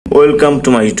Welcome to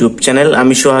my YouTube channel.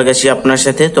 আমি সোহাগ আছি আপনার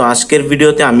সাথে। তো আজকের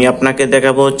ভিডিওতে আমি আপনাকে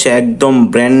দেখাবো হচ্ছে একদম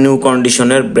ব্র্যান্ড নিউ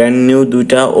কন্ডিশনের ব্র্যান্ড নিউ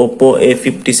দুইটা ওপো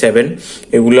A57।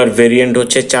 এগুলার ভেরিয়েন্ট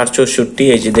হচ্ছে 464।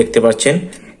 এই যে দেখতে পাচ্ছেন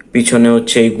পিছনে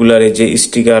হচ্ছে এইগুলার এই যে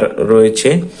স্টিকার রয়েছে,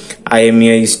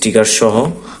 IMEI স্টিকার সহ।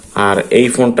 আর এই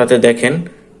ফোনটাতে দেখেন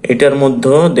এটার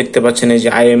মধ্যেও দেখতে পাচ্ছেন এই যে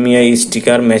IMEI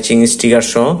স্টিকার, ম্যাচিং স্টিকার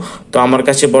সহ। তো আমার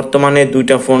কাছে বর্তমানে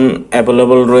দুইটা ফোন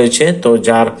অ্যাভেলেবল রয়েছে, তো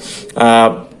যার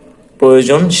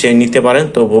প্রয়োজন সে নিতে পারেন।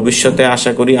 তো ভবিষ্যতে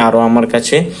আশা করি আরো আমার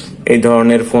কাছে এই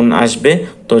ধরনের ফোন আসবে।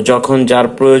 তো যখন যার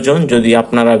প্রয়োজন যদি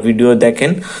আপনারা ভিডিও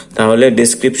দেখেন তাহলে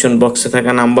ডেসক্রিপশন বক্সে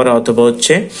থাকা নাম্বারে অথবা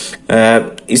হচ্ছে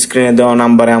স্ক্রিনে দেওয়া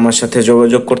নাম্বারে আমার সাথে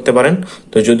যোগাযোগ করতে পারেন।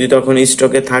 তো যদি তখন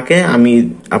স্টকে থাকে আমি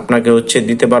আপনাকে হচ্ছে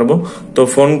দিতে পারবো। তো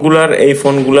এই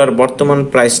ফোনগুলার বর্তমান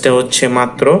প্রাইসটা হচ্ছে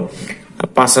মাত্র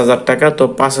 5,000 টাকা। তো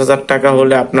 5,000 টাকা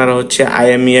হলে আপনারা হচ্ছে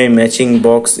IMEI ম্যাচিং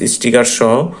বক্স স্টিকার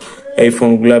সহ এই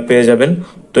ফোনগুলা পেয়ে যাবেন।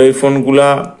 তো এই ফোনগুলা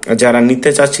যারা নিতে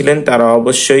চাচ্ছিলেন তারা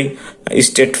অবশ্যই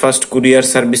স্টেডফাস্ট কুরিয়ার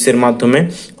সার্ভিসের মাধ্যমে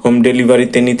হোম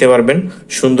ডেলিভারিতে নিতে পারবেন।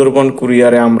 সুন্দরবন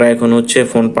কুরিয়ারে আমরা এখন হচ্ছে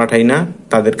ফোন পাঠাই না,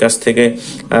 তাদের কাছ থেকে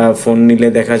ফোন নিলে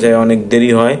দেখা যায় অনেক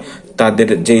দেরি হয়। তাদের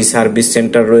যেই সার্ভিস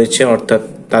সেন্টার রয়েছে অর্থাৎ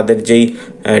তাদের যেই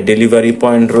ডেলিভারি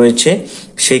পয়েন্ট রয়েছে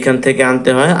সেইখান থেকে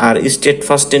আনতে হয়। আর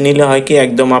স্টেডফাস্টে নিলে হয় কি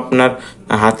একদম আপনার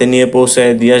হাতে নিয়ে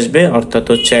পৌঁছায় দিয়ে আসবে, অর্থাৎ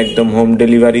হচ্ছে একদম হোম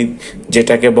ডেলিভারি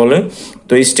যেটাকে বলে।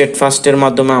 তো স্টেডফাস্টের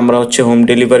মাধ্যমে আমরা হচ্ছে হোম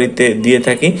ডেলিভারিতে দিয়ে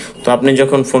থাকি। তো আপনি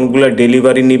যখন ফোনগুলো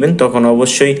ডেলিভারি নেবেন তখন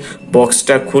অবশ্যই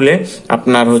বক্সটা খুলে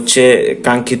আপনার হচ্ছে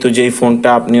কাঙ্ক্ষিত যেই ফোনটা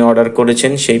আপনি অর্ডার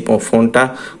করেছেন সেই ফোনটা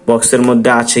বক্সের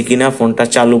মধ্যে আছে কিনা ফোনটা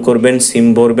চালু করবেন, সিম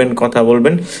ভরবেন, কথা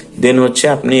বলবেন। দেন হচ্ছে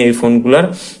আপনি এই ফোনগুলার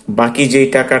বাকি যেই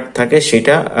টাকা থাকে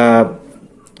সেটা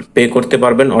পে করতে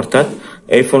পারবেন। অর্থাৎ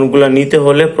এই ফোনগুলো নিতে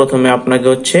হলে প্রথমে আপনাকে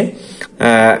হচ্ছে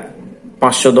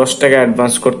 510 টাকা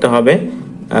অ্যাডভান্স করতে হবে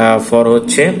ফর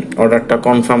হচ্ছে অর্ডারটা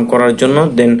কনফার্ম করার জন্য।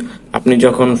 দেন আপনি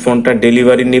যখন ফোনটা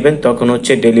ডেলিভারি নেবেন তখন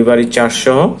হচ্ছে ডেলিভারি চার্জ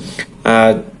সহ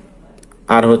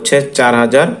আর হচ্ছে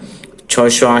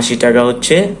 4,680 টাকা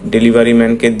হচ্ছে ডেলিভারি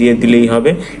ম্যানকে দিয়ে দিলেই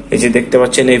হবে। এই যে দেখতে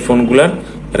পাচ্ছেন এই ফোনগুলার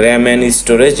র্যাম অ্যান্ড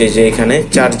স্টোরেজ, এই যে এখানে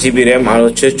 4GB র্যাম আর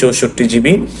হচ্ছে 64GB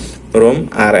রোম।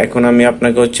 আর এখন আমি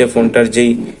আপনাকে হচ্ছে ফোনটার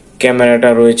যেই ক্যামেরাটা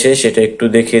রয়েছে সেটা একটু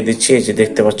দেখিয়ে দিচ্ছি। এই যে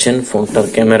দেখতে পাচ্ছেন ফোনটার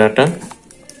ক্যামেরাটা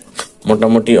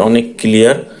মোটামুটি অনেক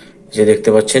ক্লিয়ার। যে দেখতে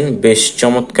পাচ্ছেন বেশ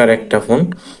চমৎকার একটা ফোন।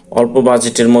 অল্প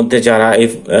বাজেটের মধ্যে যারা এই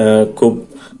খুব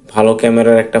ভালো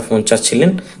ক্যামেরার একটা ফোন চাচ্ছিলেন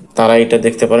তারা এটা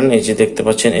দেখতে পারেন। এই যে দেখতে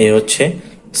পাচ্ছেন এই হচ্ছে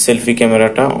সেলফি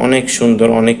ক্যামেরাটা, অনেক সুন্দর,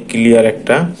 অনেক ক্লিয়ার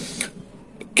একটা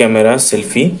ক্যামেরা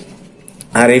সেলফি।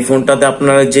 আর এই ফোনটাতে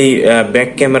আপনারা যেই ব্যাক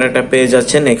ক্যামেরাটা পেয়ে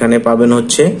যাচ্ছেন এখানে পাবেন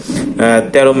হচ্ছে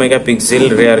 13 মেগাপিক্সেল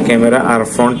রেয়ার ক্যামেরা, আর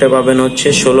ফ্রন্টে পাবেন হচ্ছে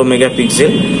 16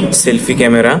 মেগাপিক্সেল সেলফি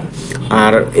ক্যামেরা।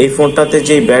 আর এই ফোনটাতে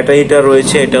যেই ব্যাটারিটা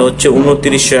রয়েছে এটা হচ্ছে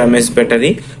 2900 mAh ব্যাটারি।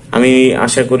 আমি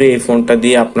আশা করি এই ফোনটা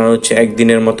দিয়ে আপনারা হচ্ছে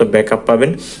একদিনের মতো ব্যাকআপ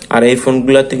পাবেন। আর এই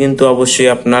ফোনগুলোতে কিন্তু অবশ্যই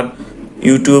আপনার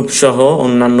ইউটিউব সহ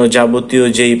অন্যান্য যাবতীয়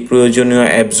যেই প্রয়োজনীয়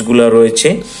অ্যাপসগুলো রয়েছে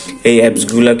এই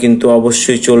অ্যাপসগুলো কিন্তু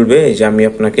অবশ্যই চলবে। এই যে আমি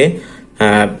আপনাকে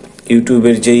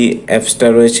ইউটিউবের যেই অ্যাপসটা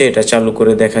রয়েছে এটা চালু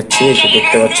করে দেখাচ্ছি। এটা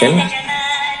দেখতে পাচ্ছেন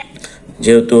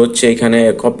যেহেতু হচ্ছে এখানে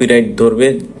কপিরাইট ধরবে,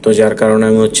 তো যার কারণে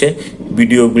আমি হচ্ছে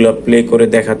ভিডিওগুলো প্লে করে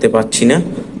দেখাতে পাচ্ছি না।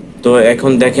 তো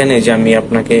এখন দেখেন এই যে আমি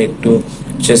আপনাকে একটু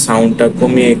হচ্ছে সাউন্ডটা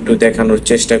কমিয়ে একটু দেখানোর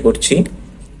চেষ্টা করছি।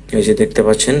 এই যে দেখতে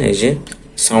পাচ্ছেন এই যে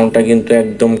সাউন্ডটা কিন্তু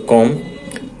একদম কম,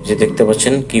 যে দেখতে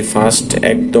পাচ্ছেন কি ফাস্ট,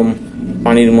 একদম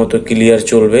পানির মতো ক্লিয়ার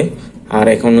চলবে। আর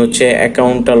এখন হচ্ছে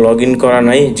অ্যাকাউন্টটা লগ ইন করা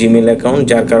নাই, জিমেল অ্যাকাউন্ট,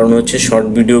 যার কারণে হচ্ছে শর্ট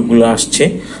ভিডিওগুলো আসছে।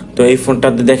 তো এই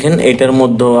ফোনটাতে দেখেন এটার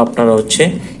মধ্যেও আপনারা হচ্ছে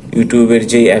ইউটিউবের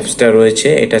যেই অ্যাপসটা রয়েছে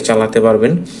এটা চালাতে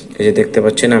পারবেন। এই যে দেখতে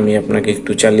পাচ্ছেন আমি আপনাকে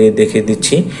একটু চালিয়ে দেখিয়ে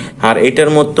দিচ্ছি। আর এটার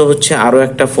মধ্যে হচ্ছে আরো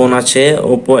একটা ফোন আছে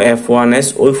oppo F1s,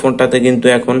 ওই ফোনটাতে কিন্তু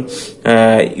এখন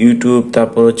ইউটিউব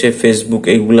তারপর হচ্ছে ফেসবুক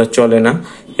এইগুলা চলে না।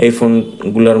 এই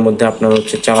ফোনগুলোর মধ্যে আপনারা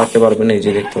হচ্ছে চালাতে পারবেন। এই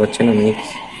যে দেখতে পাচ্ছেন আমি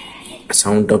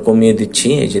সাউন্ডটা কমিয়ে দিচ্ছি।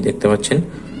 এই যে দেখতে পাচ্ছেন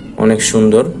অনেক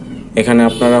সুন্দর। এখানে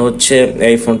আপনারা হচ্ছে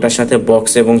এই ফোনটার সাথে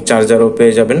বক্স এবং চার্জারও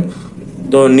পেয়ে যাবেন।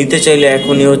 তো নিতে চাইলে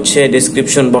এখনই হচ্ছে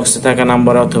ডেসক্রিপশন বক্সে থাকা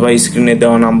নাম্বার অথবা স্ক্রিনে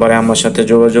দেওয়া নাম্বারে আমার সাথে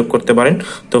যোগাযোগ করতে পারেন।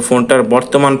 তো ফোনটার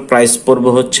বর্তমান প্রাইস পড়বে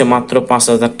হচ্ছে মাত্র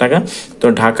 5,000 টাকা। তো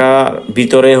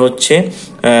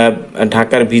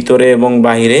ঢাকার ভিতরে এবং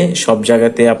বাহিরে সব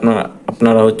জায়গাতে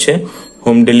আপনারা হচ্ছে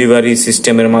হোম ডেলিভারি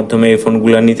সিস্টেমের মাধ্যমে এই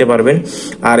ফোনগুলো নিতে পারবেন।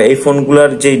 আর এই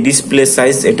ফোনগুলোর যে ডিসপ্লে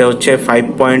সাইজ এটা হচ্ছে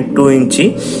 5.2 ইঞ্চি।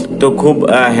 তো খুব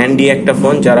হ্যান্ডি একটা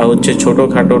ফোন, যারা হচ্ছে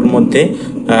ছোটোখাটোর মধ্যে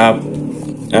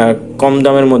কম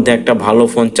দামের মধ্যে একটা ভালো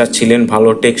ফোন চাচ্ছিলেন, ভালো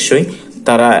টেকসই,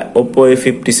 তারা oppo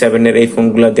A57 এর এই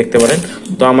ফোনগুলো দেখতে পারেন।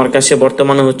 তো আমার কাছে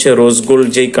বর্তমানে হচ্ছে রোজ গোল্ড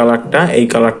যেই কালারটা, এই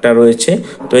কালারটা রয়েছে।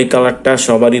 তো এই কালারটা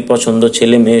সবারই পছন্দ,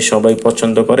 ছেলে মেয়ে সবাই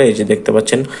পছন্দ করে। এই যে দেখতে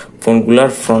পাচ্ছেন ফোনগুলার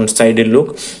ফ্রন্ট সাইডের লুক।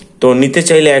 তো নিতে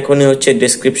চাইলে এখনই হচ্ছে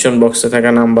ডেসক্রিপশন বক্সে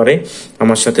থাকা নাম্বারে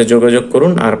আমার সাথে যোগাযোগ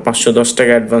করুন, আর 510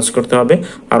 টাকা অ্যাডভান্স করতে হবে।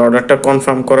 আর অর্ডারটা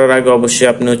কনফার্ম করার আগে অবশ্যই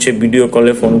আপনি হচ্ছে ভিডিও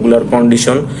কলে ফোনগুলার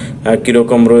কন্ডিশন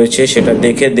কিরকম রয়েছে সেটা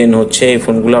দেখে দেন হচ্ছে এই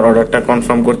ফোনগুলার অর্ডারটা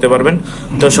কনফার্ম করতে পারবেন।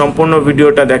 তো সম্পূর্ণ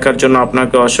ভিডিওটা দেখার জন্য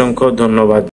আপনাকে অসংখ্য ধন্যবাদ।